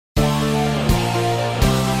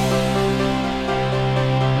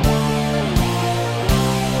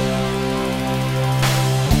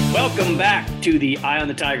Welcome back to the Eye on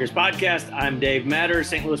the Tigers podcast. I'm Dave Matter,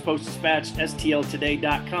 St. Louis Post-Dispatch,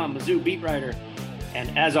 STLtoday.com, Mizzou beat writer.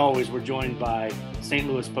 And as always, we're joined by St.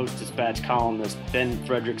 Louis Post-Dispatch columnist Ben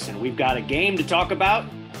Frederickson. We've got a game to talk about,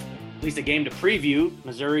 at least a game to preview.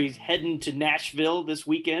 Missouri's heading to Nashville this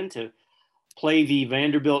weekend to play the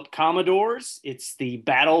Vanderbilt Commodores. It's the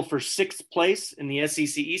battle for sixth place in the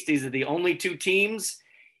SEC East. These are the only two teams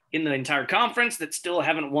in the entire conference that still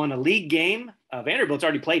haven't won a league game. Vanderbilt's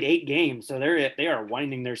already played 8 games, so they are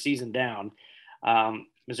winding their season down.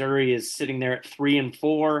 Missouri is sitting there at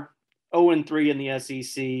 3-4, 0-3 in the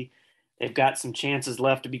SEC. They've got some chances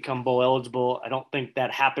left to become bowl eligible. I don't think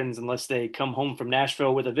that happens unless they come home from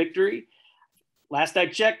Nashville with a victory. Last I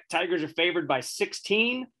checked, Tigers are favored by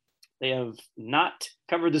 16. They have not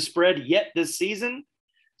covered the spread yet this season.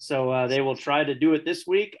 So they will try to do it this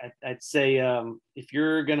week. I'd say if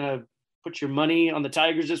you're going to put your money on the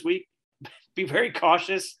Tigers this week, be very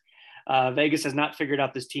cautious. Vegas has not figured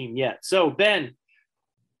out this team yet. So, Ben,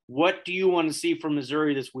 what do you want to see from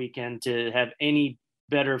Missouri this weekend to have any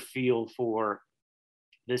better feel for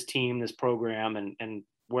this team, this program, and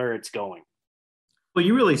where it's going? Well,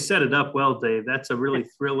 you really set it up well, Dave. That's a really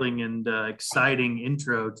thrilling and exciting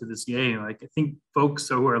intro to this game. I think folks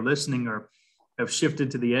who are listening have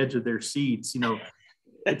shifted to the edge of their seats. You know,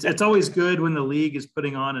 it's always good when the league is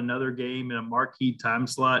putting on another game in a marquee time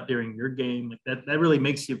slot during your game. Like that really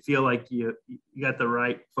makes you feel like you got the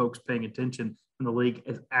right folks paying attention when the league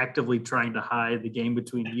is actively trying to hide the game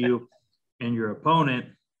between you and your opponent.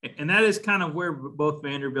 And that is kind of where both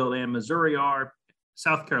Vanderbilt and Missouri are.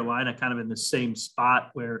 South Carolina kind of in the same spot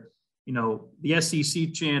where, you know, the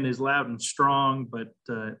SEC chant is loud and strong, but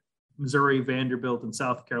Missouri, Vanderbilt, and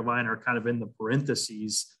South Carolina are kind of in the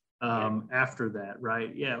parentheses after that,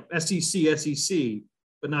 right? Yeah, SEC,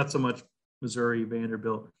 but not so much Missouri,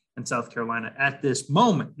 Vanderbilt, and South Carolina at this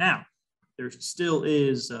moment. Now, there still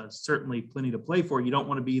is certainly plenty to play for. You don't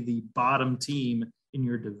want to be the bottom team in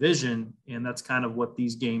your division, and that's kind of what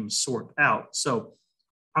these games sort out. So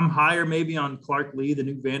I'm higher maybe on Clark Lee, the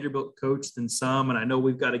new Vanderbilt coach, than some, and I know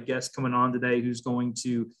we've got a guest coming on today who's going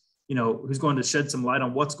to shed some light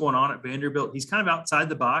on what's going on at Vanderbilt. He's kind of outside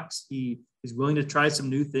the box. He is willing to try some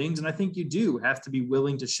new things. And I think you do have to be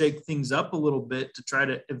willing to shake things up a little bit to try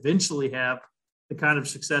to eventually have the kind of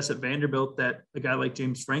success at Vanderbilt that a guy like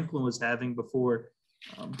James Franklin was having before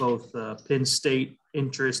both Penn State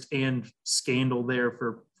interest and scandal there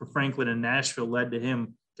for Franklin in Nashville led to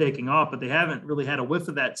him taking off. But they haven't really had a whiff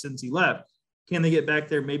of that since he left. Can they get back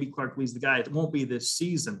there? Maybe Clark Lee's the guy. It won't be this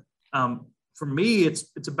season. For me,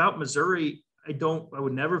 it's about Missouri. I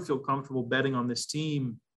would never feel comfortable betting on this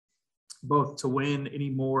team both to win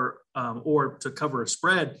anymore or to cover a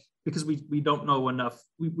spread because we don't know enough.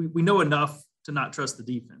 We know enough to not trust the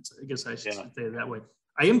defense. I guess I should say it that way.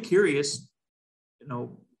 I am curious, you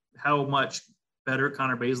know, how much better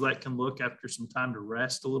Connor Bazelak can look after some time to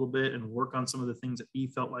rest a little bit and work on some of the things that he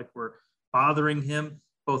felt like were bothering him,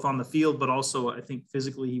 both on the field, but also I think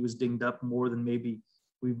physically he was dinged up more than maybe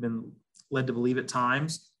we've been led to believe at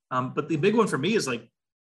times. But the big one for me is like,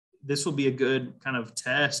 this will be a good kind of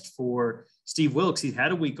test for Steve Wilks. He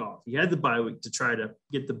had a week off. He had the bye week to try to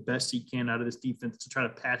get the best he can out of this defense, to try to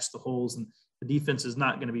patch the holes. And the defense is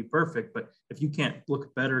not going to be perfect, but if you can't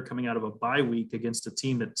look better coming out of a bye week against a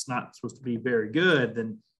team that's not supposed to be very good,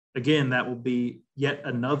 then again, that will be yet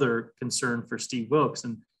another concern for Steve Wilks.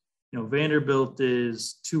 And, you know, Vanderbilt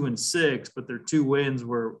is 2-6, but their 2 wins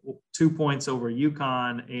were 2 points over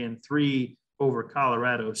UConn and 3 over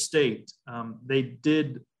Colorado State. They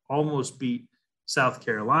did almost beat South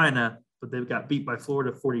Carolina, but they got beat by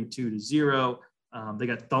Florida 42-0. They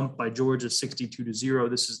got thumped by Georgia 62-0.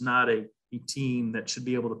 This is not a team that should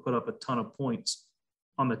be able to put up a ton of points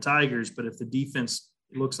on the Tigers, but if the defense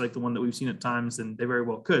looks like the one that we've seen at times, then they very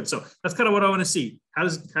well could. So that's kind of what I want to see. How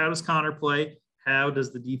does Connor play? How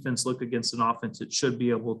does the defense look against an offense it should be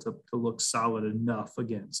able to look solid enough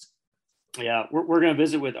against? Yeah, we're going to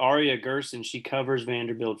visit with Aria Gerson. She covers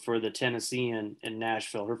Vanderbilt for the Tennessean in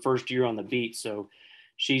Nashville, her first year on the beat. So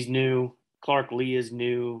she's new. Clark Lee is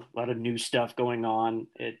new. A lot of new stuff going on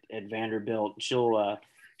at Vanderbilt. She'll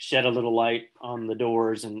shed a little light on the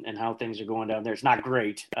doors and how things are going down there. It's not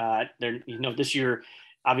great. This year,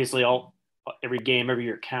 obviously every game every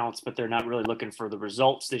year counts, but they're not really looking for the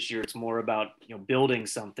results this year. It's more about, building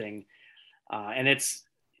something. And it's,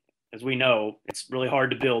 as we know, it's really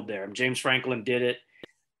hard to build there. James Franklin did it.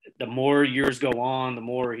 The more years go on, the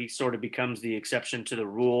more he sort of becomes the exception to the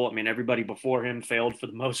rule. I mean, everybody before him failed for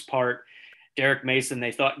the most part. Derek Mason,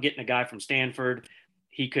 they thought getting a guy from Stanford,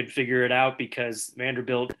 he could figure it out because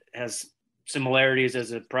Vanderbilt has similarities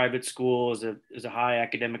as a private school, as a high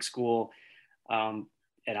academic school.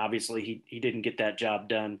 And obviously he didn't get that job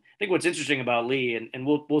done. I think what's interesting about Lee, and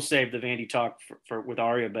we'll save the Vandy talk for with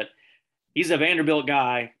Aria, but he's a Vanderbilt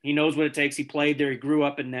guy. He knows what it takes. He played there. He grew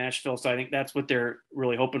up in Nashville. So I think that's what they're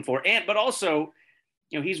really hoping for. But also,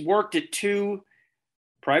 he's worked at 2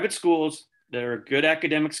 private schools that are good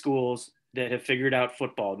academic schools that have figured out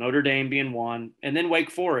football, Notre Dame being one, and then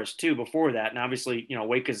Wake Forest too before that. And obviously,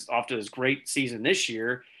 Wake is off to this great season this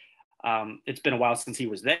year. It's been a while since he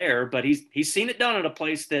was there, but he's seen it done at a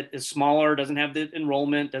place that is smaller, doesn't have the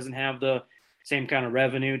enrollment, doesn't have the same kind of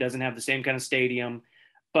revenue, doesn't have the same kind of stadium,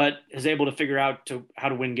 but is able to figure out how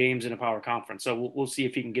to win games in a power conference. So we'll see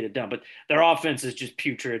if he can get it done. But their offense is just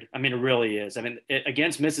putrid. I mean, it really is. I mean,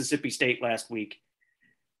 against Mississippi State last week,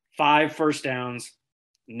 5 first downs,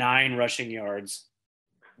 9 rushing yards,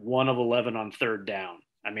 1 of 11 on third down.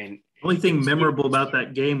 I mean, the only thing memorable about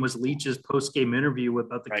that game was Leach's post-game interview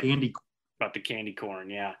about the candy. About the candy corn,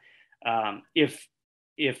 yeah. If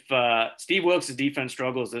Steve Wilkes' defense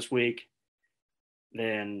struggles this week,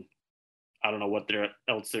 then I don't know what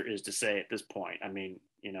else there is to say at this point. I mean,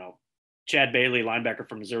 Chad Bailey, linebacker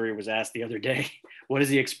from Missouri, was asked the other day, what does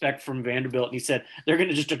he expect from Vanderbilt? And he said, they're going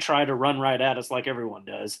to just try to run right at us like everyone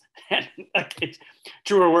does. And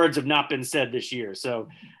truer words have not been said this year. So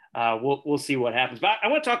we'll see what happens. But I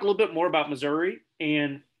want to talk a little bit more about Missouri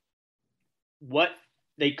and what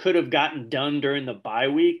they could have gotten done during the bye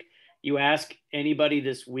week. You ask anybody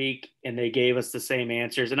this week, and they gave us the same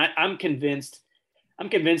answers. And I'm convinced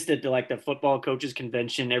that the football coaches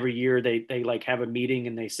convention every year, they have a meeting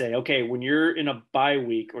and they say, okay, when you're in a bye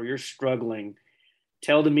week or you're struggling,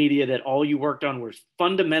 tell the media that all you worked on was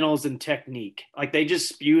fundamentals and technique. Like they just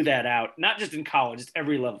spew that out, not just in college, it's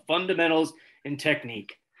every level, fundamentals and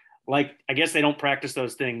technique. Like, I guess they don't practice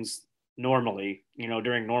those things normally,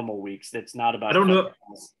 during normal weeks. That's not about, I don't know.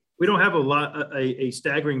 We don't have a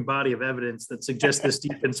staggering body of evidence that suggests this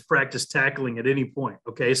defense practiced tackling at any point.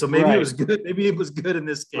 Okay. So maybe It was good. Maybe it was good in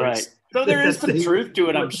this case. Right. So there is some truth to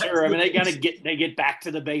it, I'm sure. I mean, they get back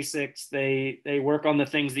to the basics. They work on the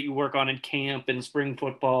things that you work on in camp and spring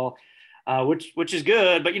football, which is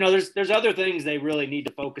good. But, there's other things they really need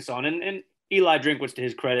to focus on. And Eli Drinkwitz, to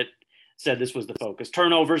his credit, said this was the focus.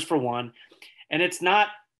 Turnovers for one. And it's not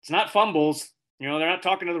fumbles. They're not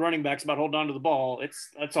talking to the running backs about holding on to the ball.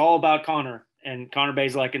 It's all about Connor and Connor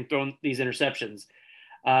Bazelak and throwing these interceptions.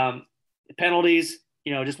 Penalties,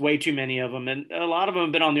 just way too many of them. And a lot of them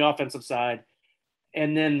have been on the offensive side.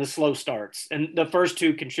 And then the slow starts. And the first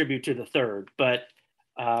 2 contribute to the third. But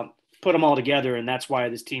put them all together, and that's why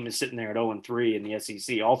this team is sitting there at 0-3 in the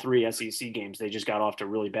SEC. All 3 SEC games, they just got off to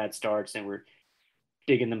really bad starts and were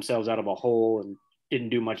digging themselves out of a hole and didn't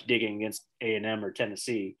do much digging against A&M or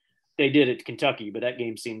Tennessee. They did at Kentucky, but that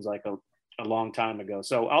game seems like a long time ago.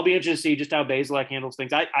 So I'll be interested to see just how Bazelak handles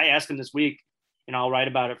things. I asked him this week, and I'll write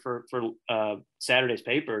about it for Saturday's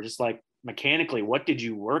paper, just like mechanically, what did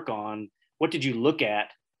you work on? What did you look at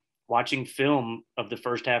watching film of the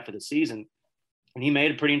first half of the season? And he made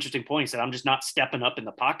a pretty interesting point. He said, I'm just not stepping up in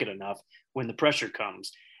the pocket enough when the pressure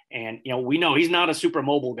comes. And, we know he's not a super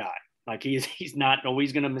mobile guy. Like he's not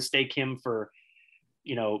always going to mistake him for,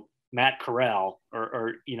 Matt Corral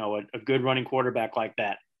or a good running quarterback like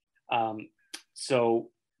that. So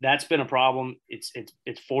that's been a problem. It's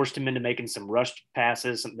forced him into making some rushed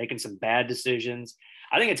passes, making some bad decisions.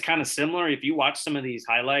 I think it's kind of similar if you watch some of these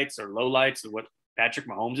highlights or lowlights of what Patrick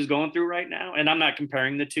Mahomes is going through right now. And I'm not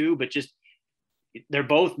comparing the two, but just they're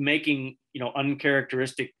both making,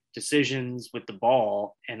 uncharacteristic decisions with the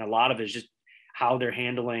ball. And a lot of it is just how they're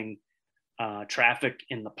handling traffic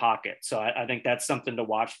in the pocket. So I think that's something to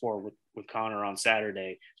watch for with Connor on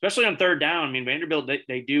Saturday, especially on third down. I mean, Vanderbilt,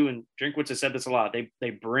 they do, and Drinkwitz has said this a lot. They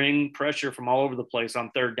bring pressure from all over the place on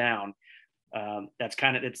third down. It's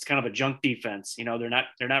kind of a junk defense. They're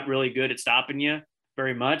not really good at stopping you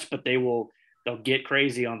very much, but they'll get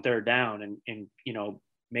crazy on third down and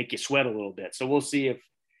make you sweat a little bit. So we'll see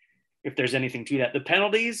if there's anything to that. The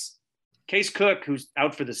penalties, Case Cook, who's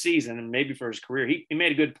out for the season and maybe for his career, he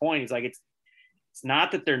made a good point. He's like, it's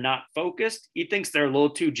not that they're not focused. He thinks they're a little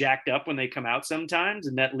too jacked up when they come out sometimes.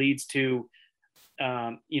 And that leads to,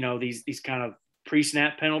 these kind of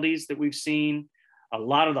pre-snap penalties that we've seen. A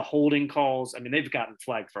lot of the holding calls. I mean, they've gotten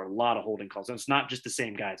flagged for a lot of holding calls. And it's not just the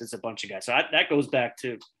same guys. It's a bunch of guys. So that goes back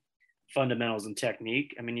to fundamentals and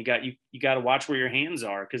technique. I mean, you got to watch where your hands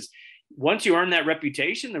are, because once you earn that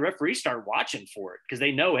reputation, the referees start watching for it because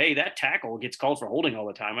they know, hey, that tackle gets called for holding all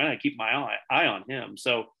the time. I got to keep my eye on him.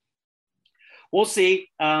 So we'll see.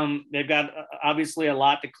 They've got obviously a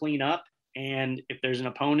lot to clean up. And if there's an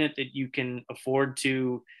opponent that you can afford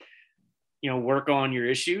to work on your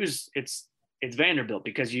issues, it's Vanderbilt,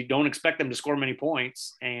 because you don't expect them to score many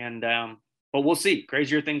points. And but we'll see.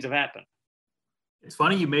 Crazier things have happened. It's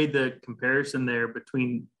funny you made the comparison there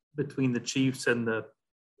between the Chiefs and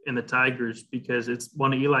the Tigers, because it's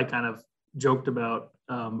one Eli kind of joked about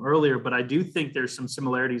earlier, but I do think there's some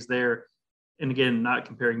similarities there. And again, not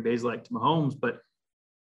comparing Bazelak to Mahomes, but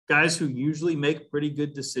guys who usually make pretty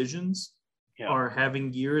good decisions are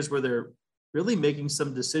having years where they're really making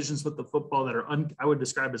some decisions with the football that are I would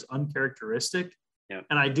describe as uncharacteristic. Yeah.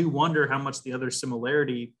 And I do wonder how much the other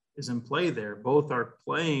similarity is in play there. Both are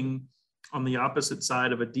playing on the opposite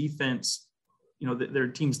side of a defense, their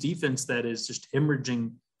team's defense that is just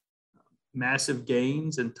hemorrhaging massive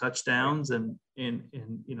gains and touchdowns, and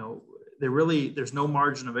there's no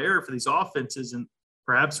margin of error for these offenses. And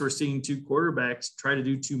perhaps we're seeing two quarterbacks try to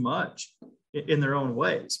do too much in their own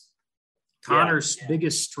ways. Connor's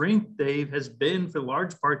biggest strength, Dave, has been for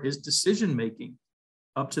large part his decision-making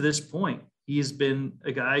up to this point. He has been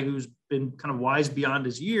a guy who's been kind of wise beyond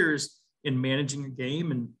his years in managing a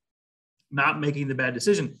game and not making the bad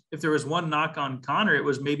decision. If there was one knock on Connor, it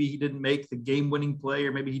was maybe he didn't make the game-winning play,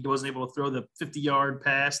 or maybe he wasn't able to throw the 50-yard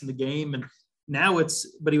pass in the game. And now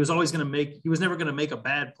but he was always he was never going to make a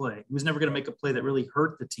bad play. He was never going to make a play that really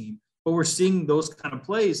hurt the team. But we're seeing those kind of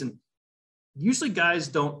plays. And usually guys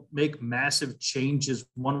don't make massive changes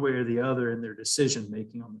one way or the other in their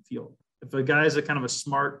decision-making on the field. If a guy's a kind of a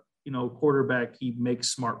smart, quarterback, he makes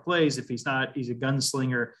smart plays. If he's not, he's a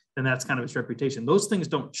gunslinger, then that's kind of his reputation. Those things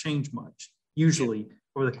don't change much usually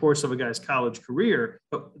over the course of a guy's college career,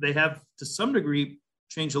 but they have to some degree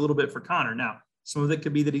changed a little bit for Connor. Now, some of it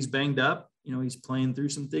could be that he's banged up, he's playing through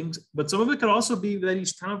some things, but some of it could also be that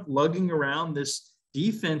he's kind of lugging around this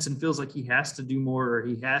defense and feels like he has to do more, or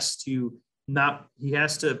he has to not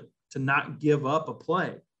give up a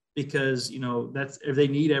play, because that's if they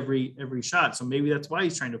need every shot. So maybe that's why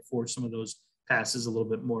he's trying to force some of those passes a little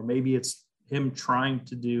bit more. Maybe it's him trying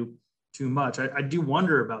to do too much. I do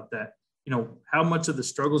wonder about that. How much of the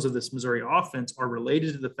struggles of this Missouri offense are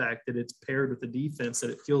related to the fact that it's paired with a defense that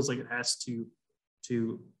it feels like it has to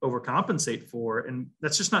overcompensate for. And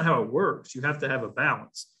that's just not how it works. You have to have a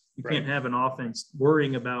balance. You can't have an offense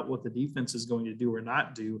worrying about what the defense is going to do or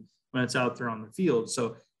not do when it's out there on the field.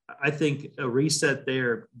 So I think a reset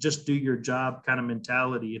there, just do your job kind of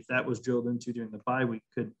mentality, if that was drilled into during the bye week,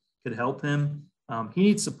 could help him. He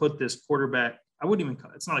needs to put this quarterback,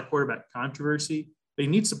 it's not a quarterback controversy, but he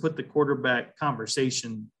needs to put the quarterback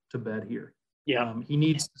conversation to bed here. Yeah. He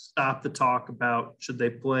needs to stop the talk about should they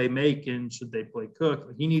play Macon, should they play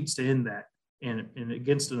Cook. He needs to end that. And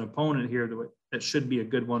against an opponent here that should be a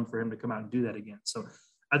good one for him to come out and do that again. So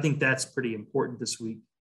I think that's pretty important this week.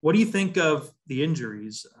 What do you think of the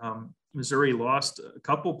injuries? Missouri lost a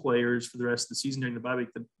couple players for the rest of the season during the bye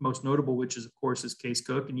week, the most notable, which is, of course, is Case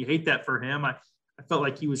Cook. And you hate that for him. I felt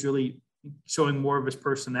like he was really showing more of his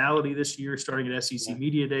personality this year, starting at SEC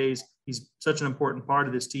Media Days. He's such an important part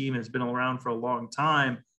of this team and has been around for a long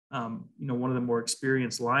time. One of the more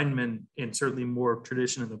experienced linemen and certainly more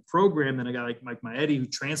tradition in the program than a guy like Mike Maietti, who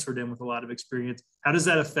transferred in with a lot of experience. How does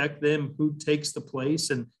that affect them? Who takes the place,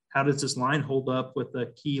 and how does this line hold up with a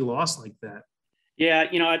key loss like that? Yeah,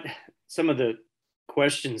 some of the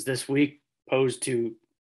questions this week posed to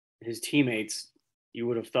his teammates, you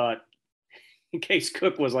would have thought Case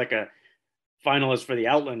Cook was like a finalist for the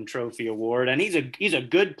Outland Trophy Award. And he's a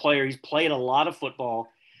good player. He's played a lot of football.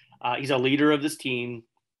 He's a leader of this team.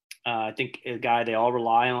 I think a guy they all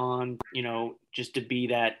rely on, just to be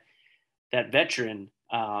that veteran.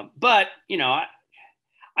 But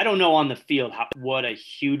I don't know on the field what a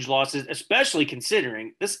huge loss is, especially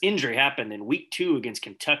considering this injury happened in week 2 against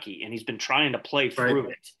Kentucky, and he's been trying to play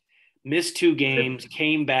through it. Missed 2 games,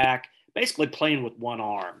 came back, basically playing with one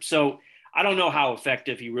arm. So I don't know how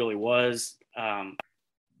effective he really was.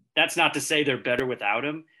 That's not to say they're better without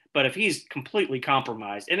him, but if he's completely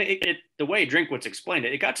compromised, and the way Drinkwitz explained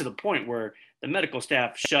it, it got to the point where the medical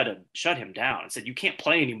staff shut him down and said, "You can't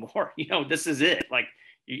play anymore. This is it." Like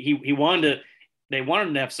he wanted to. They wanted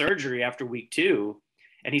him to have surgery after week 2.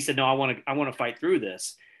 And he said, "No, I want to fight through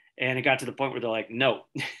this." And it got to the point where they're like, "No,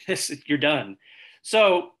 you're done."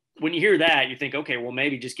 So when you hear that, you think, okay, well,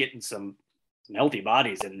 maybe just getting some healthy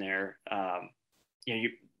bodies in there,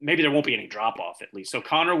 maybe there won't be any drop off at least. So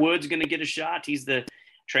Connor Wood's going to get a shot. He's the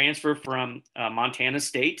transfer from Montana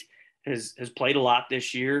State, has played a lot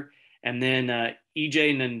this year. And then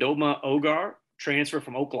EJ Ndoma Ogar, transfer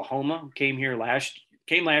from Oklahoma, came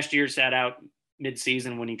last year, sat out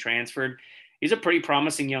mid-season when he transferred. He's a pretty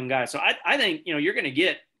promising young guy. So I think, you're going to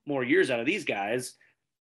get more years out of these guys.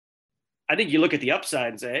 I think you look at the upside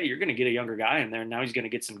and say, hey, you're going to get a younger guy in there. Now he's going to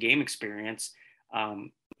get some game experience.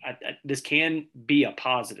 This can be a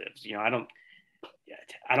positive.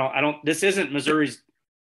 This isn't Missouri's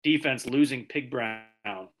defense losing Pig Brown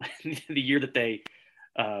the year that they,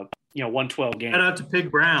 won 12 games. Shout out to Pig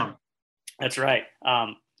Brown. That's right.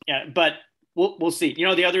 But we'll see.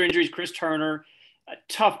 The other injuries, Chris Turner, a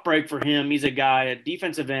tough break for him. He's a guy, a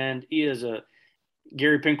defensive end. He is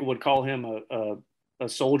Gary Pinkel would call him a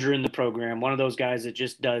soldier in the program, one of those guys that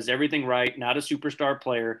just does everything right, not a superstar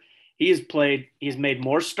player. He's made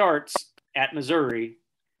more starts at Missouri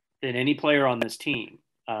than any player on this team.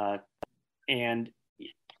 And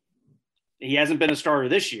he hasn't been a starter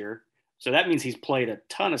this year. So that means he's played a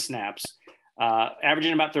ton of snaps,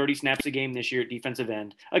 averaging about 30 snaps a game this year at defensive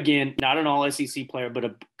end. Again, not an all SEC player, but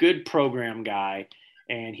a good program guy.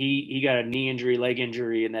 And he got a knee injury, leg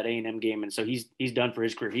injury in that A&M game. And so he's done for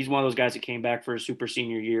his career. He's one of those guys that came back for his super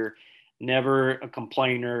senior year, never a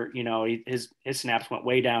complainer. His snaps went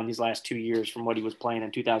way down these last 2 years from what he was playing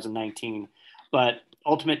in 2019, but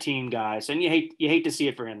ultimate team guys. And you hate to see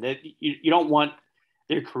it for him. That you don't want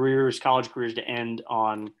their college careers to end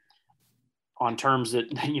on terms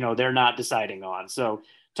that, they're not deciding on. So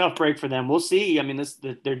tough break for them. We'll see. I mean,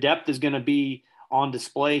 their depth is going to be on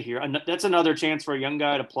display here. And that's another chance for a young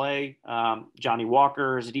guy to play. Johnny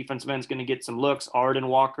Walker as a defensive end is going to get some looks. Arden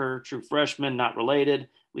Walker, true freshman, not related,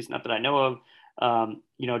 at least not that I know of.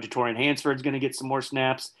 Jatorian Hansford's going to get some more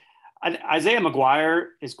snaps. Isaiah McGuire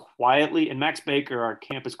is quietly, and Max Baker, our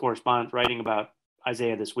campus correspondent, writing about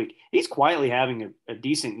Isaiah this week. He's quietly having a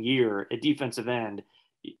decent year at defensive end.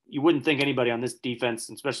 You wouldn't think anybody on this defense,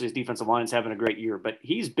 especially his defensive line, is having a great year, but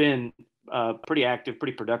he's been pretty active,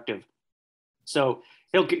 pretty productive. So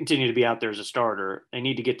he'll continue to be out there as a starter. They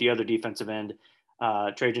need to get the other defensive end,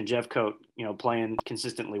 Trajan Jeffcoat, playing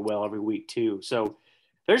consistently well every week too. So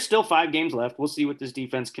there's still 5 games left. We'll see what this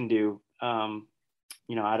defense can do. I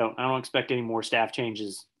don't expect any more staff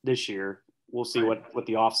changes this year. We'll see what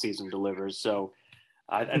the offseason delivers. So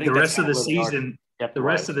I think the rest of the season,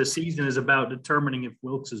 rest of the season is about determining if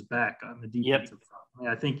Wilkes is back on the defensive front.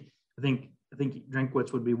 I think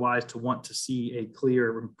Drinkwitz would be wise to want to see a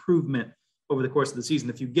clear improvement over the course of the season.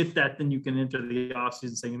 If you get that, then you can enter the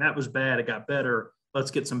offseason saying that was bad, it got better.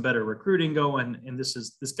 Let's get some better recruiting going. And this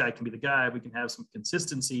guy can be the guy. We can have some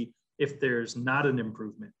consistency. If there's not an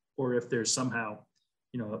improvement, or if there's somehow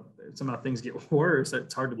things get worse,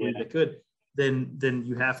 it's hard to believe they could. Then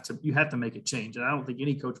you have to make a change. And I don't think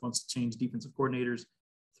any coach wants to change defensive coordinators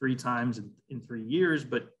 3 times in 3 years,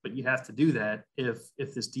 but you have to do that if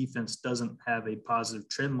this defense doesn't have a positive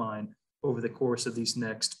trend line over the course of these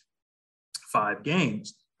next 5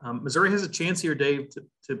 games. Missouri has a chance here, Dave,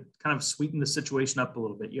 to kind of sweeten the situation up a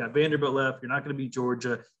little bit. You got Vanderbilt left. You're not going to beat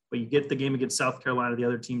Georgia, but you get the game against South Carolina, the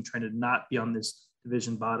other team trying to not be on this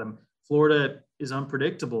division bottom. Florida is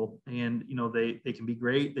unpredictable, and they can be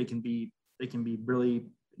great. They can be really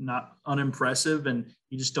not unimpressive, and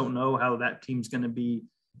you just don't know how that team's going to be,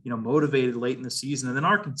 motivated late in the season. And then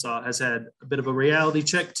Arkansas has had a bit of a reality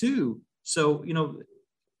check too. So,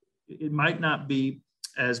 it might not be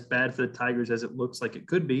as bad for the Tigers as it looks like it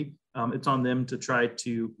could be. It's on them to try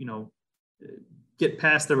to, get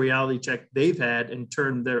past the reality check they've had and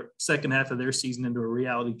turn their second half of their season into a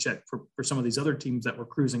reality check for some of these other teams that were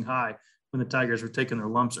cruising high when the Tigers were taking their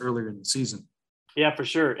lumps earlier in the season. Yeah, for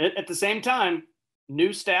sure. At the same time,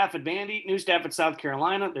 new staff at Vandy, new staff at South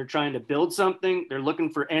Carolina, they're trying to build something. They're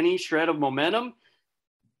looking for any shred of momentum.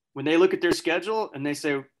 When they look at their schedule and they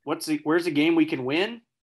say, where's the game we can win?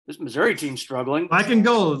 This Missouri team's struggling. Black and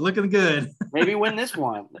gold, looking good. Maybe win this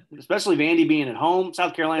one, especially Vandy being at home.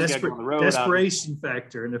 South Carolina's got to go on the road. Desperation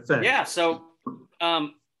factor in effect. Yeah, so,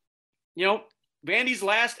 Vandy's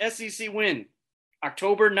last SEC win,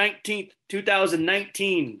 October 19th,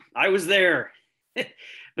 2019. I was there.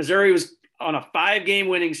 Missouri was on a 5-game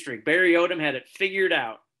winning streak. Barry Odom had it figured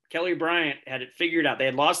out. Kelly Bryant had it figured out. They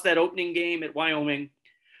had lost that opening game at Wyoming,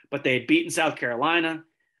 but they had beaten South Carolina.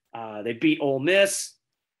 They beat Ole Miss.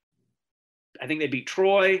 I think they beat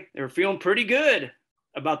Troy. They were feeling pretty good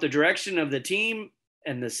about the direction of the team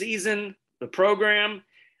and the season, the program.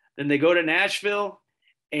 Then they go to Nashville,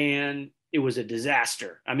 and it was a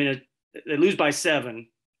disaster. I mean, they lose by 7,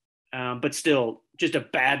 but still just a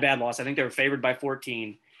bad loss. I think they were favored by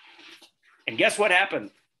 14. And guess what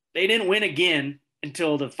happened? They didn't win again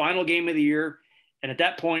until the final game of the year. And at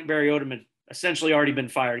that point, Barry Odom had essentially already been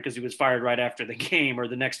fired because he was fired right after the game or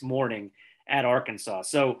the next morning at Arkansas.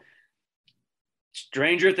 So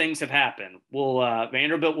stranger things have happened.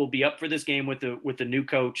 Vanderbilt will be up for this game with the new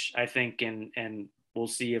coach, I think, and we'll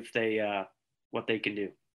see if they what they can do.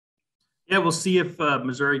 Yeah, we'll see if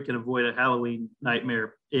Missouri can avoid a Halloween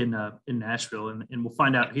nightmare in Nashville, and we'll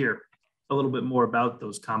find out here a little bit more about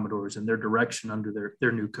those Commodores and their direction under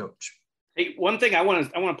their new coach. Hey, one thing I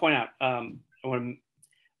want to point out,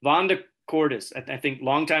 Vonda Cordis. I think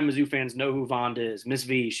longtime Mizzou fans know who Vonda is. Miss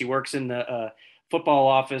V. She works in the football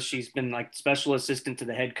office. She's been like special assistant to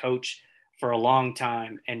the head coach for a long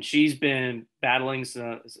time, and she's been battling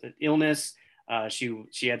some illness.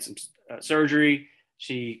 She had some surgery.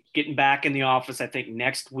 She getting back in the office, I think,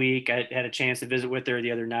 next week. I had a chance to visit with her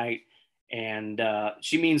the other night, and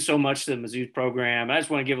she means so much to the Mizzou program. I just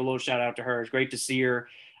want to give a little shout out to her. It's great to see her.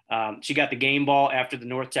 She got the game ball after the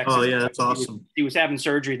North Texas. Oh, yeah, that's awesome. She was having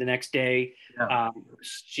surgery the next day. Yeah.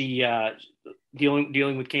 She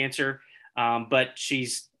dealing with cancer, but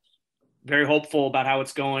she's very hopeful about how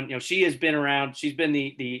it's going. You know, she has been around. She's been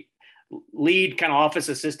the lead kind of office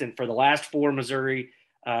assistant for the last 4 Missouri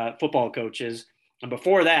football coaches. And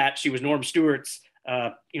before that, she was Norm Stewart's,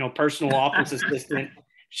 personal office assistant.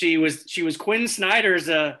 She was Quinn Snyder's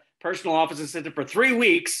personal office assistant for 3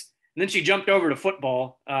 weeks, and then she jumped over to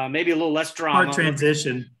football. Maybe a little less drama. Hard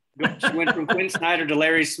transition. She went from Quinn Snyder to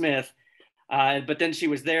Larry Smith, but then she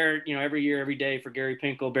was there, every year, every day for Gary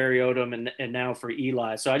Pinkel, Barry Odom, and now for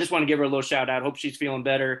Eli. So I just want to give her a little shout out. Hope she's feeling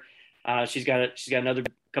better. She's got another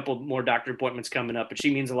couple more doctor appointments coming up, but she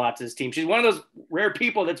means a lot to this team. She's one of those rare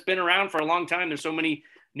people that's been around for a long time. There's so many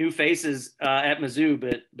new faces at Mizzou,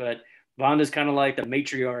 but Vonda's kind of like the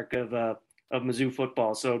matriarch of Mizzou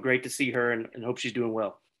football. So great to see her, and hope she's doing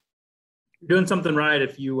well. You're doing something right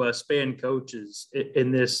if you span coaches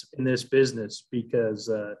in this business, because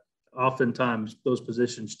oftentimes those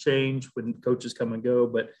positions change when coaches come and go,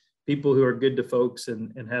 but people who are good to folks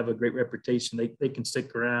and have a great reputation, they can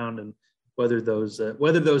stick around and weather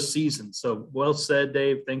those seasons. So well said,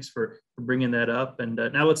 Dave. Thanks for bringing that up. And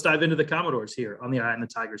now let's dive into the Commodores here on the Eye on the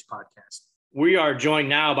Tigers podcast. We are joined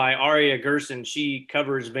now by Aria Gerson. She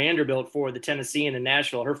covers Vanderbilt for the Tennessean in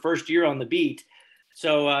Nashville, her first year on the beat.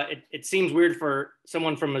 So it seems weird for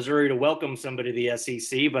someone from Missouri to welcome somebody to the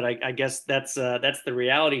SEC, but I guess that's the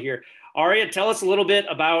reality here. Aria, tell us a little bit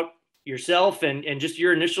about yourself and just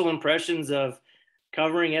your initial impressions of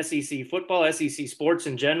covering SEC football, SEC sports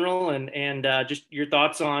in general, and just your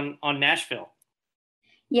thoughts on Nashville.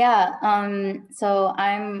 Yeah. So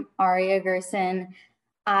I'm Aria Gerson.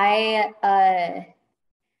 I'm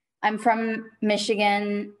from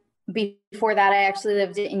Michigan. Before that, I actually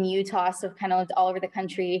lived in Utah, so kind of lived all over the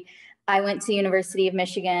country. I went to University of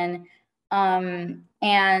Michigan. And,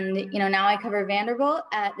 now I cover Vanderbilt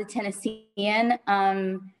at the Tennessean.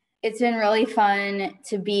 It's been really fun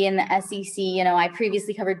to be in the SEC. I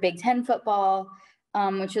previously covered Big Ten football,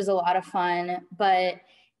 which was a lot of fun. But,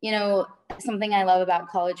 something I love about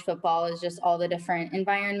college football is just all the different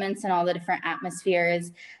environments and all the different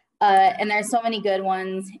atmospheres. And there's so many good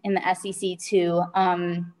ones in the SEC too.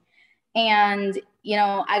 I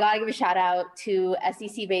got to give a shout out to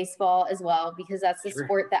SEC baseball as well, because that's the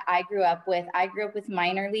sport that I grew up with. I grew up with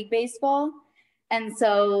minor league baseball. And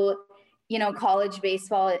so, college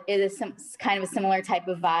baseball is kind of a similar type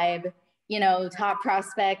of vibe, top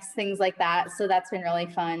prospects, things like that. So that's been really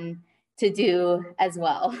fun to do as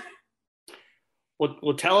well.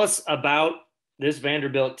 Well, tell us about this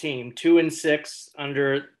Vanderbilt team, 2-6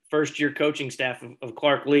 under first-year coaching staff of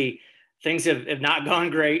Clark Lea. Things have not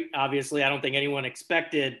gone great. Obviously, I don't think anyone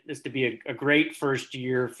expected this to be a great first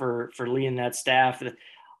year for Lee and that staff. The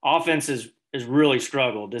offense has really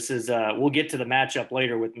struggled. This is we'll get to the matchup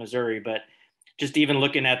later with Missouri, but just even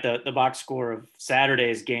looking at the box score of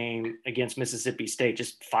Saturday's game against Mississippi State,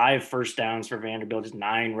 just 5 first downs for Vanderbilt, just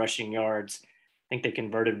 9 rushing yards. I think they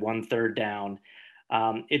converted 1 third down.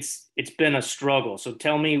 It's been a struggle. So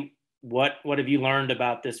tell me, what have you learned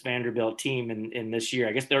about this Vanderbilt team in this year?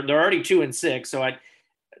 I guess they're already 2-6, so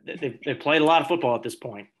they've played a lot of football at this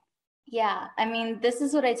point. Yeah, I mean, this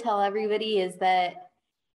is what I tell everybody is that,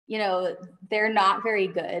 they're not very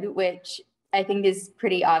good, which I think is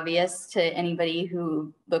pretty obvious to anybody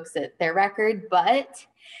who looks at their record. But,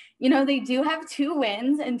 they do have 2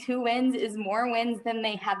 wins, and 2 wins is more wins than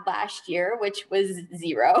they had last year, which was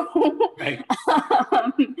 0. Right.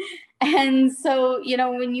 And so,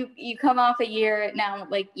 when you come off a year now,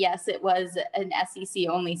 yes, it was an SEC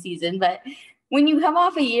only season, but when you come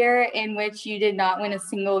off a year in which you did not win a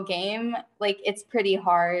single game, it's pretty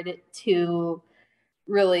hard to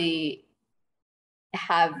really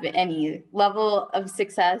have any level of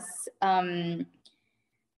success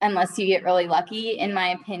unless you get really lucky, in my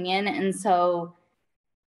opinion. And so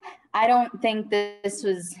I don't think this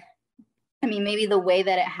was, maybe the way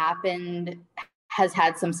that it happened has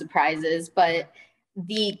had some surprises, but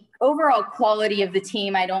the overall quality of the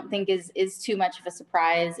team, I don't think is too much of a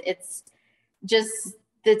surprise. It's just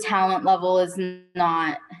the talent level is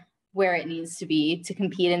not where it needs to be to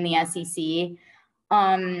compete in the SEC.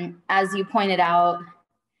 As you pointed out,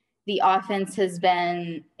 the offense has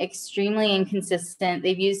been extremely inconsistent.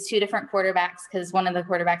 They've used two different quarterbacks because one of the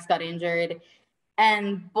quarterbacks got injured,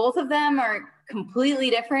 and both of them are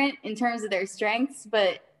completely different in terms of their strengths,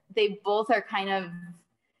 but they both are kind of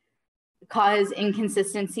cause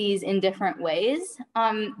inconsistencies in different ways.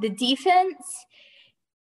 The defense,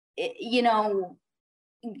 you know,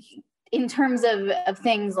 in terms of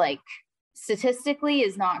things like statistically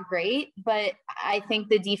is not great, but I think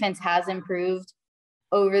the defense has improved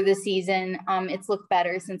over the season. It's looked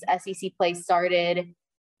better since SEC play started,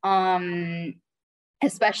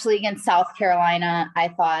 especially against South Carolina. I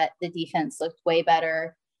thought the defense looked way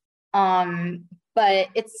better. But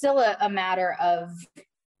it's still a matter of,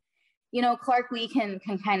 you know, Clark Lea can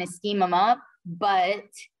kind of scheme them up, but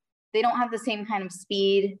they don't have the same kind of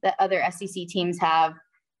speed that other SEC teams have.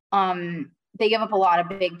 They give up a lot of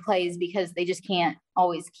big plays because they just can't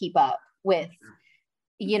always keep up with,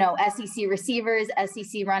 you know, SEC receivers,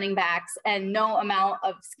 SEC running backs, and no amount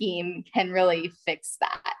of scheme can really fix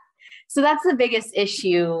that. So that's the biggest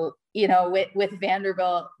issue, you know, with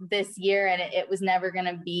Vanderbilt this year. And it was never going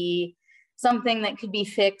to be something that could be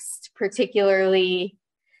fixed particularly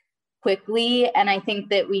quickly. And I think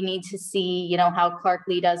that we need to see, you know, how Clark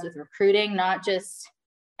Lea does with recruiting, not just,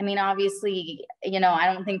 I mean, obviously, you know,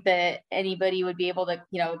 I don't think that anybody would be able to,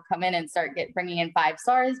 you know, come in and start bringing in 5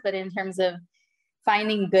 stars, but in terms of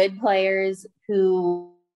finding good players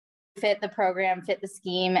who fit the program, fit the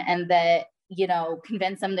scheme, and that, you know,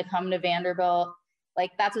 convince them to come to Vanderbilt, like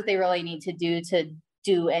that's what they really need to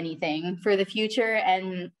do anything for the future.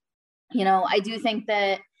 And, you know, I do think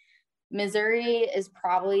that Missouri is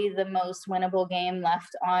probably the most winnable game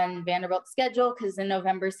left on Vanderbilt's schedule because the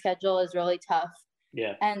November schedule is really tough.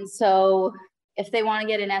 Yeah. And so if they want to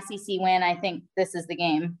get an SEC win, I think this is the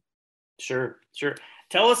game. Sure.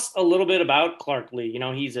 Tell us a little bit about Clark Lea. You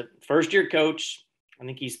know, he's a first-year coach. I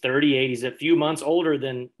think he's 38. He's a few months older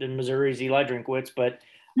than Missouri's Eli Drinkwitz, but,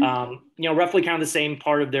 you know, roughly kind of the same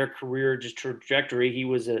part of their career, just trajectory. He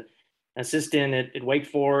was an assistant at Wake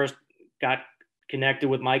Forest, got connected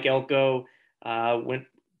with Mike Elko, went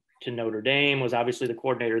to Notre Dame, was obviously the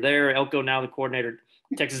coordinator there. Elko now the coordinator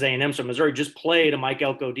at Texas A&M. So Missouri just played a Mike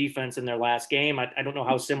Elko defense in their last game. I don't know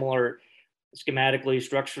how similar schematically,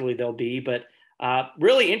 structurally they'll be, but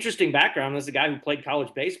really interesting background. This is a guy who played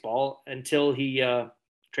college baseball until he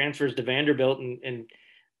transfers to Vanderbilt and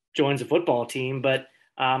joins a football team. But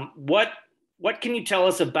what can you tell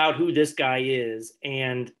us about who this guy is,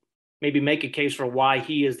 and maybe make a case for why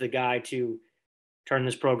he is the guy to turn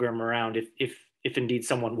this program around, if indeed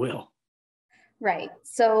someone will? Right.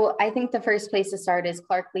 So I think the first place to start is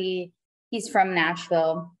Clark Lea. He's from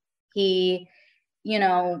Nashville. He, you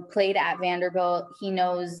know, played at Vanderbilt. He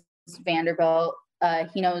knows Vanderbilt.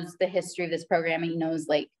 He knows the history of this program. He knows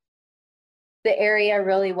like the area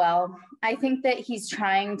really well. I think that he's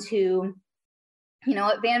trying to, you know,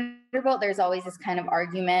 at Vanderbilt, there's always this kind of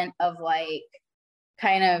argument of like,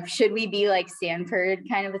 kind of, should we be like Stanford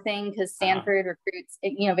kind of a thing? Because Stanford recruits,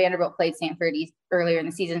 you know, Vanderbilt played Stanford earlier in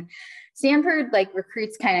the season. Stanford like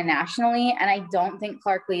recruits kind of nationally. And I don't think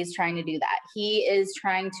Clark Lea is trying to do that. He is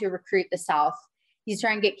trying to recruit the South. He's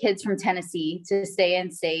trying to get kids from Tennessee to stay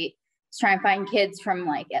in state. He's trying to find kids from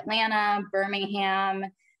like Atlanta, Birmingham,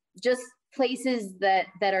 just places that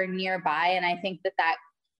are nearby. And I think that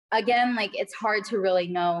again, like it's hard to really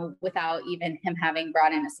know without even him having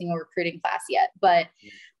brought in a single recruiting class yet. But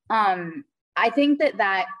I think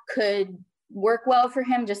that could work well for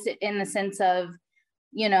him, just in the sense of,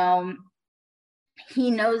 you know,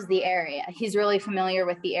 he knows the area. He's really familiar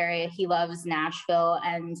with the area. He loves Nashville,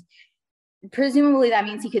 and presumably that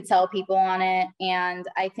means he could sell people on it. And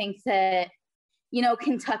I think that, you know,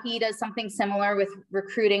 Kentucky does something similar with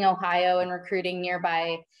recruiting Ohio and recruiting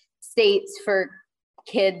nearby states for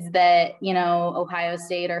kids that, you know, Ohio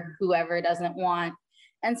State or whoever doesn't want.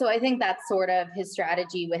 And so I think that's sort of his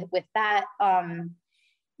strategy with that.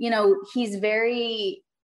 You know, he's very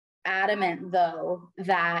adamant though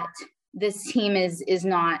that this team is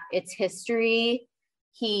not its history.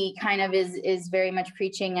 He kind of is very much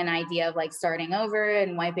preaching an idea of like starting over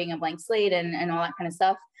and wiping a blank slate and all that kind of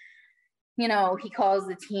stuff. You know, he calls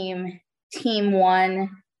the team one,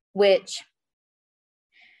 which,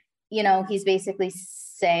 you know, he's basically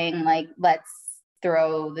saying like, let's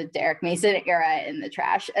throw the Derek Mason era in the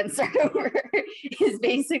trash and start over is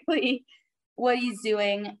basically what he's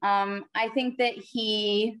doing. I think that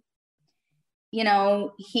he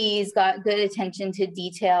he's got good attention to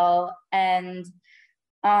detail, and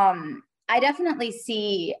I definitely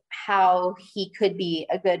see how he could be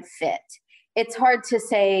a good fit. It's hard to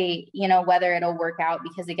say, whether it'll work out,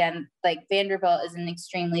 because again, like, Vanderbilt is an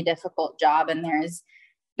extremely difficult job, and there's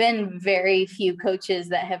been very few coaches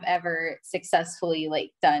that have ever successfully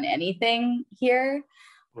like done anything here.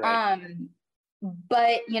 Right.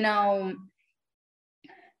 But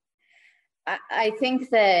I think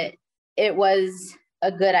that it was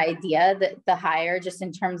a good idea, that the hire, just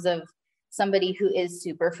in terms of somebody who is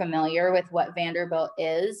super familiar with what Vanderbilt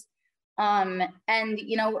is. And,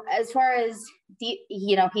 as far as, he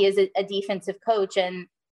is a defensive coach. And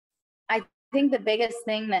I think the biggest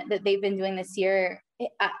thing that they've been doing this year,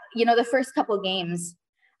 the first couple games,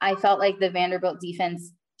 I felt like the Vanderbilt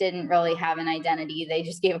defense didn't really have an identity. They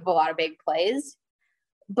just gave up a lot of big plays.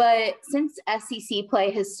 But since SEC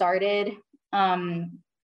play has started,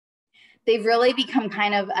 they've really become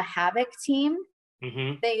kind of a havoc team.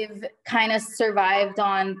 Mm-hmm. They've kind of survived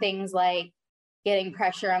on things like getting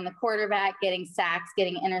pressure on the quarterback, getting sacks,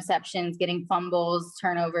 getting interceptions, getting fumbles,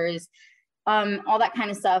 turnovers, all that kind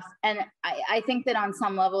of stuff. And I think that on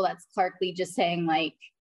some level, that's Clark Lea just saying, like,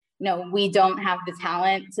 no, we don't have the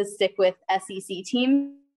talent to stick with SEC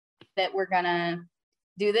teams. That we're gonna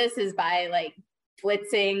do this is by like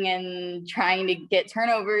blitzing and trying to get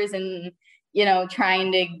turnovers and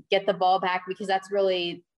trying to get the ball back, because that's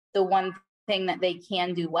really the one thing that they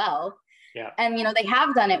can do well. Yeah. And they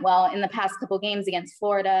have done it well in the past couple games against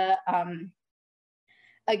Florida,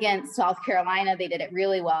 against South Carolina. They did it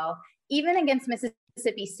really well. Even against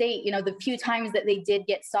Mississippi State, the few times that they did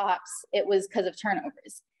get stops, it was because of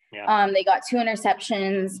turnovers. Yeah. They got 2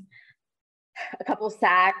 interceptions, a couple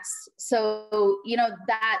sacks. So,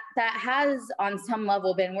 that has on some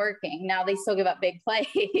level been working. Now they still give up big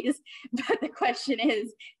plays, but the question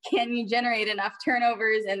is, can you generate enough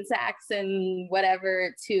turnovers and sacks and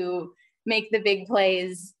whatever to make the big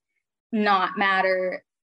plays not matter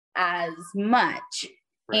as much?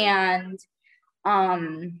 Right. And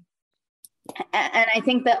I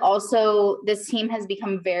think that also this team has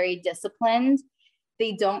become very disciplined.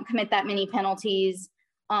 They don't commit that many penalties.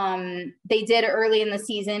 They did early in the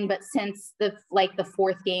season, but since the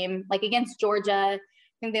fourth game, like against Georgia, I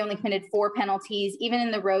think they only committed 4 penalties. Even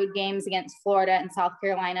in the road games against Florida and South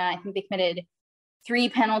Carolina, I think they committed 3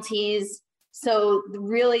 penalties. So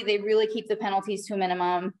they really keep the penalties to a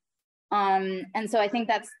minimum. And so I think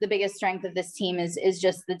that's the biggest strength of this team is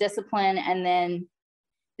just the discipline, and then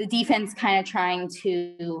the defense kind of trying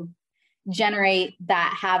to generate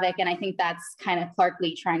that havoc. And I think that's kind of Clark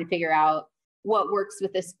Lea trying to figure out what works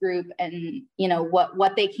with this group, and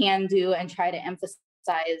what they can do, and try to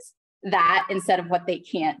emphasize that instead of what they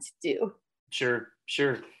can't do. Sure.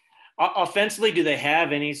 Offensively, do they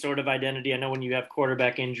have any sort of identity? I know when you have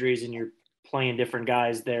quarterback injuries and you're playing different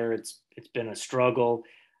guys there, it's been a struggle.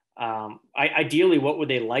 Ideally, what would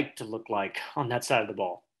they like to look like on that side of the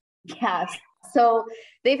ball? Yes. So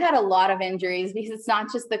they've had a lot of injuries, because it's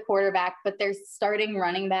not just the quarterback, but their starting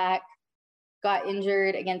running back got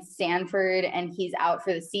injured against Stanford and he's out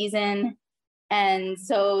for the season. And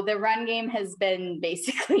so the run game has been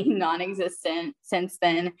basically non-existent since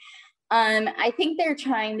then. I think they're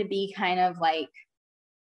trying to be kind of like,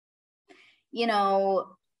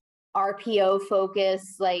 RPO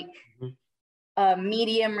focus, like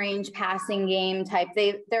medium range passing game type.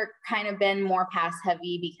 They're kind of been more pass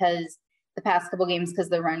heavy because the past couple games, because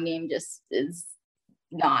the run game just is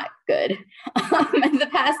not good. The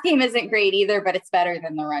pass game isn't great either, but it's better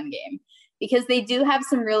than the run game, because they do have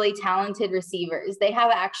some really talented receivers. They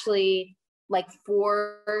have actually like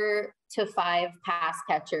 4 to 5 pass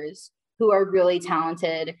catchers who are really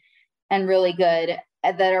talented and really good,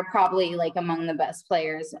 that are probably like among the best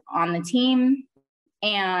players on the team.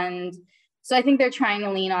 And so I think they're trying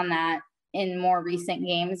to lean on that in more recent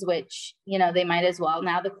games, which, they might as well.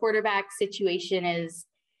 Now the quarterback situation is,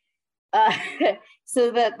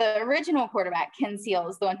 so the original quarterback, Ken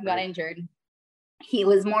Seals, the one who got injured, he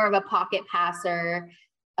was more of a pocket passer,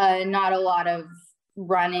 not a lot of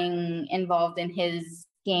running involved in his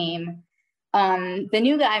game. The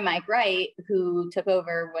new guy, Mike Wright, who took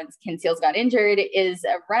over once Ken Seals got injured, is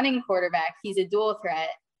a running quarterback. He's a dual threat,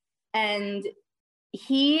 and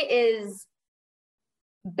he is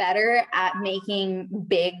better at making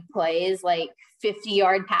big plays, like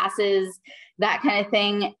 50-yard passes, that kind of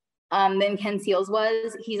thing, than Ken Seals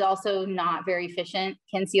was. He's also not very efficient.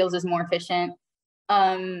 Ken Seals is more efficient.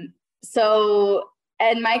 And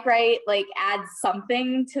Mike Wright adds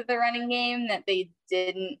something to the running game that they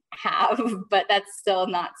didn't have, but that's still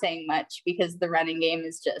not saying much, because the running game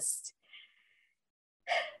is just,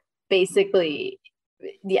 basically,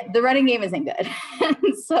 yeah, the running game isn't good.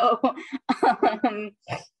 So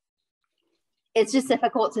it's just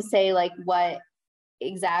difficult to say like what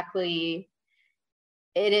exactly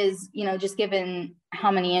it is, just given how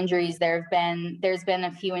many injuries there's been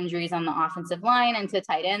a few injuries on the offensive line and to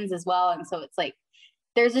tight ends as well. And so it's like,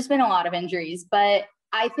 there's just been a lot of injuries, but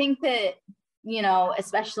I think that,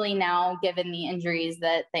 especially now, given the injuries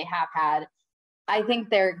that they have had, I think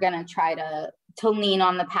they're going to try to lean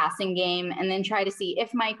on the passing game and then try to see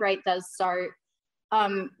if Mike Wright does start,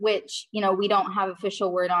 which, we don't have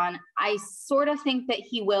official word on. I sort of think that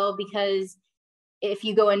he will, because if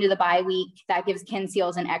you go into the bye week, that gives Ken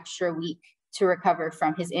Seals an extra week to recover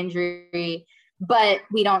from his injury, but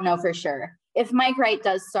we don't know for sure. If Mike Wright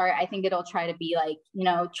does start, I think it'll try to be like,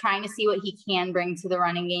 trying to see what he can bring to the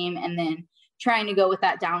running game and then trying to go with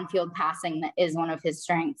that downfield passing that is one of his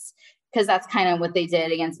strengths, because that's kind of what they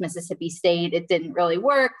did against Mississippi State. It didn't really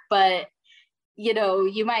work, but,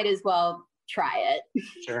 you might as well try it.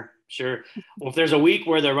 Sure. Well, if there's a week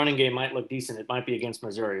where their running game might look decent, it might be against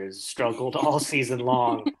Missouri, who's struggled all season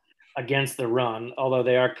long against the run, although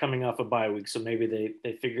they are coming off a bye week, so maybe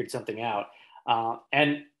they figured something out.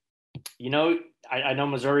 And I know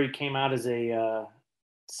Missouri came out as a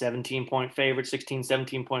 17-point favorite, 16,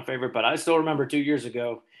 17-point favorite, but I still remember 2 years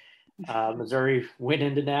ago, Missouri went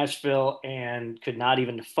into Nashville and could not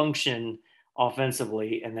even function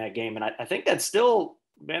offensively in that game. And I think that's still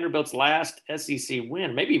Vanderbilt's last SEC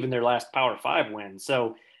win, maybe even their last Power 5 win.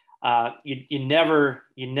 So you never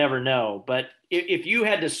know. But if you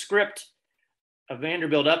had to script a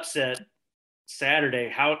Vanderbilt upset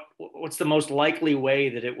Saturday, what's the most likely way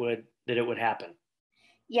that it would happen?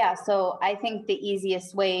 Yeah, so I think the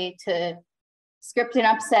easiest way to script an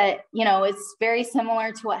upset, it's very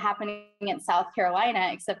similar to what happened against South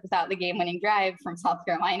Carolina, except without the game-winning drive from South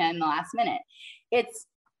Carolina in the last minute. It's,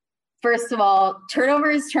 first of all,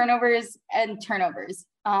 turnovers, and turnovers.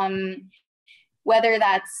 Whether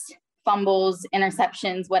that's fumbles,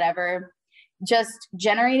 interceptions, whatever, just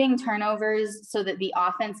generating turnovers so that the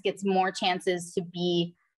offense gets more chances to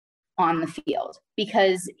be on the field.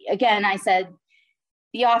 Because again, I said,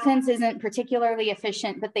 the offense isn't particularly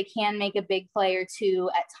efficient, but they can make a big play or two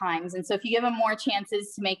at times. And so if you give them more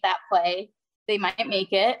chances to make that play, they might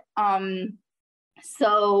make it.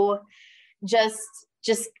 So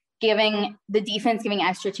just giving the defense, giving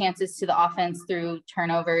extra chances to the offense through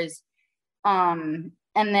turnovers. And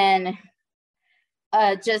then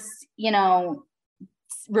just,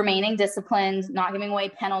 remaining disciplined, not giving away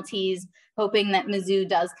penalties, hoping that Mizzou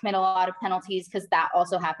does commit a lot of penalties, because that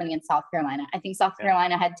also happened against South Carolina. I think South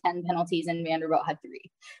Carolina had 10 penalties and Vanderbilt had 3.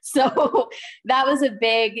 So that was a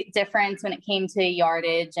big difference when it came to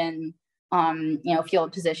yardage and,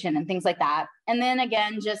 field position and things like that. And then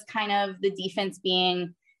again, just kind of the defense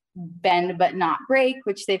being bend but not break,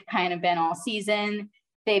 which they've kind of been all season.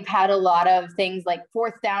 They've had a lot of things like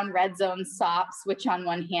 4th down red zone stops, which on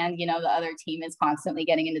one hand, the other team is constantly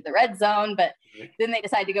getting into the red zone, but then they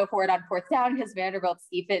decide to go for it on 4th down because Vanderbilt's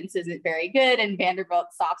defense isn't very good, and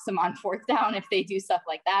Vanderbilt stops them on 4th down. If they do stuff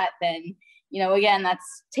like that, then, again,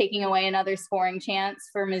 that's taking away another scoring chance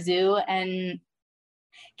for Mizzou and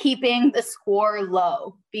keeping the score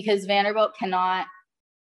low, because Vanderbilt cannot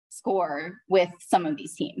score with some of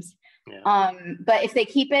these teams. Yeah. But if they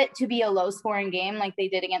keep it to be a low scoring game like they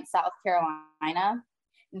did against South Carolina,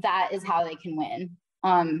 that is how they can win.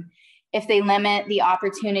 If they limit the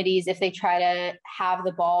opportunities, if they try to have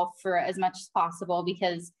the ball for as much as possible,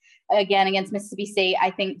 because again, against Mississippi State, I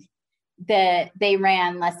think that they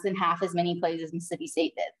ran less than half as many plays as Mississippi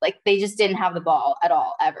State did. Like, they just didn't have the ball at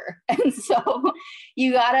all, ever. And so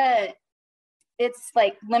it's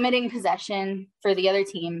like limiting possession for the other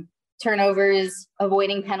team, turnovers,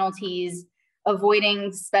 avoiding penalties,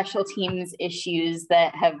 avoiding special teams issues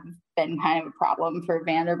that have been kind of a problem for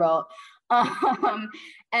Vanderbilt.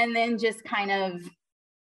 And then just kind of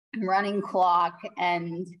running clock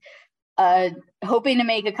and hoping to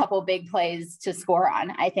make a couple big plays to score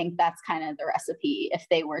on. I think that's kind of the recipe if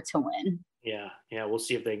they were to win. Yeah. We'll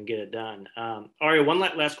see if they can get it done. Aria, one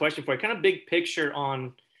last question for you. Kind of big picture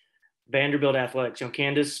on Vanderbilt athletics.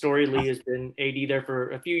 Candace Story-Lee has been AD there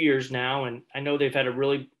for a few years now, and I know they've had a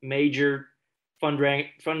really major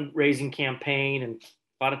fundraising campaign and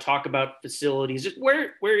a lot of talk about facilities. Just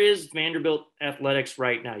where is Vanderbilt athletics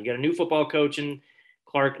right now? You got a new football coach in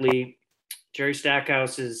Clark Lee. Jerry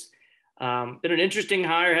Stackhouse has been an interesting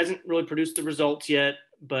hire. Hasn't really produced the results yet,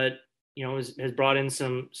 but has brought in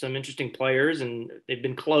some interesting players, and they've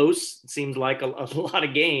been close. It seems like a lot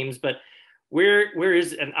of games, but where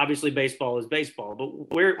is, and obviously baseball is baseball,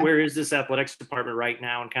 but where is this athletics department right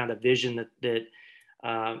now, and kind of the vision that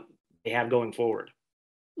have going forward?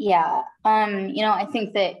 Yeah. I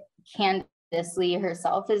think that Candace Lee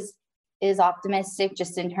herself is optimistic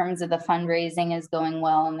just in terms of the fundraising is going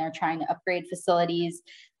well, and they're trying to upgrade facilities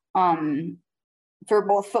for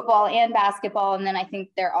both football and basketball. And then I think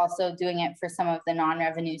they're also doing it for some of the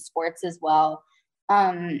non-revenue sports as well.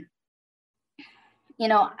 I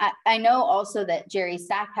know also that Jerry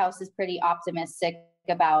Stackhouse is pretty optimistic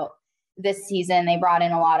about this season. They brought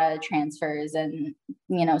in a lot of transfers, and,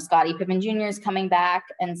 Scottie Pippen Jr. is coming back.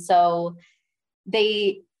 And so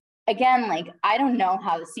I don't know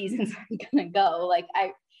how the season's going to go.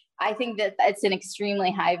 I think that it's an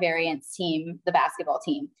extremely high variance team, the basketball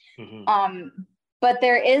team. Mm-hmm. But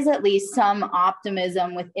there is at least some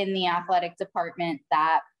optimism within the athletic department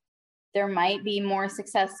that there might be more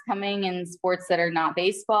success coming in sports that are not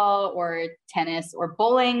baseball or tennis or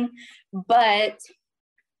bowling. But,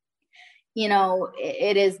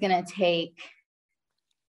 it is going to take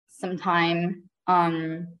some time.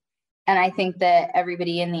 And I think that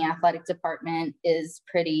everybody in the athletic department is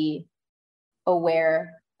pretty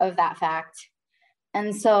aware of that fact.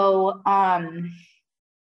 And so, I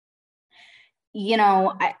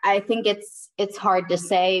think it's hard to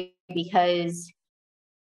say because,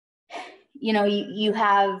 you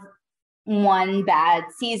have one bad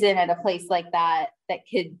season at a place like that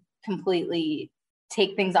could completely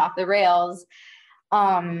take things off the rails.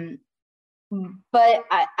 But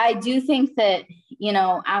I do think that,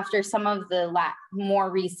 after some of the more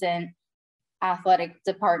recent athletic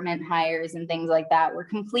department hires and things like that were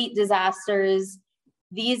complete disasters,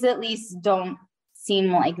 these at least don't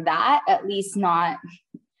seem like that, at least not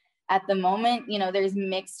at the moment. There's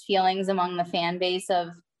mixed feelings among the fan base of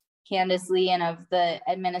Candace Lee and of the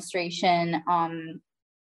administration. And,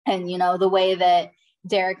 the way that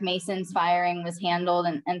Derek Mason's firing was handled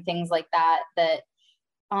and things like that,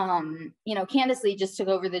 Candace Lee just took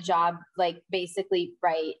over the job, basically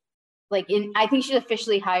right. I think she's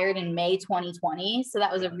officially hired in May 2020. So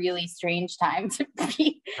that was a really strange time to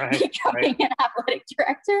be becoming an athletic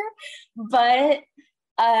director. But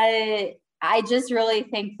I just really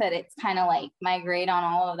think that it's kind of my grade on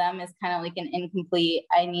all of them is kind of an incomplete.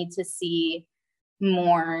 I need to see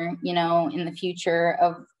more, in the future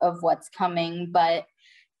of what's coming. But,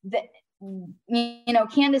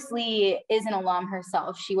 Candace Lee is an alum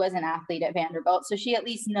herself. She was an athlete at Vanderbilt. So she at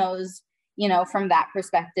least knows, from that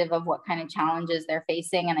perspective of what kind of challenges they're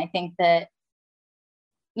facing. And I think that,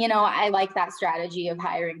 I like that strategy of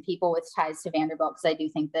hiring people with ties to Vanderbilt because I do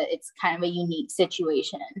think that it's kind of a unique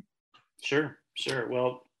situation. Sure.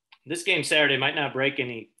 Well, this game Saturday might not break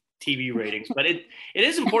any TV ratings, but it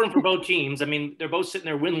is important for both teams. I mean, they're both sitting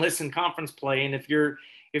there winless in conference play. And if you're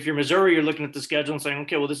Missouri, you're looking at the schedule and saying,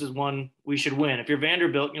 okay, well, this is one we should win. If you're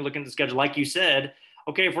Vanderbilt and you're looking at the schedule, like you said,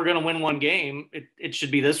 okay, if we're going to win one game, it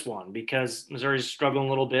should be this one because Missouri's struggling a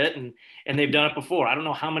little bit and they've done it before. I don't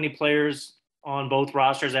know how many players on both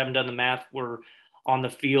rosters, I haven't done the math, were on the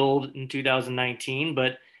field in 2019,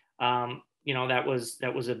 but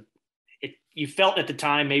you felt at the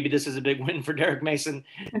time, maybe this is a big win for Derek Mason.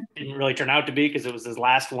 Didn't really turn out to be because it was his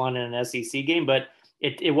last one in an SEC game, but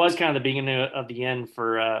it was kind of the beginning of the end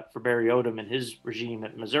for Barry Odom and his regime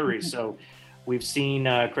at Missouri. So we've seen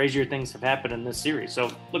crazier things have happened in this series.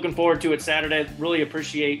 So looking forward to it Saturday. Really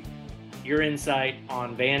appreciate your insight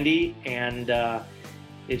on Vandy, and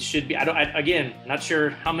it should be. Again, not sure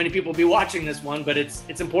how many people will be watching this one, but it's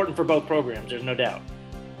important for both programs. There's no doubt.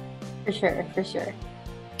 For sure.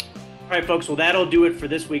 All right, folks. Well, that'll do it for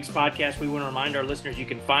this week's podcast. We want to remind our listeners you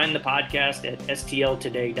can find the podcast at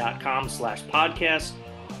stltoday.com/podcast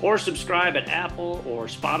or subscribe at Apple or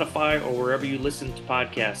Spotify or wherever you listen to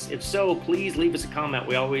podcasts. If so, please leave us a comment.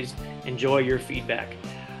 We always enjoy your feedback.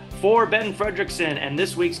 For Ben Fredrickson and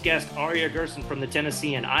this week's guest, Aria Gerson from the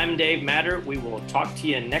Tennessean, I'm Dave Matter. We will talk to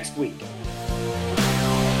you next week.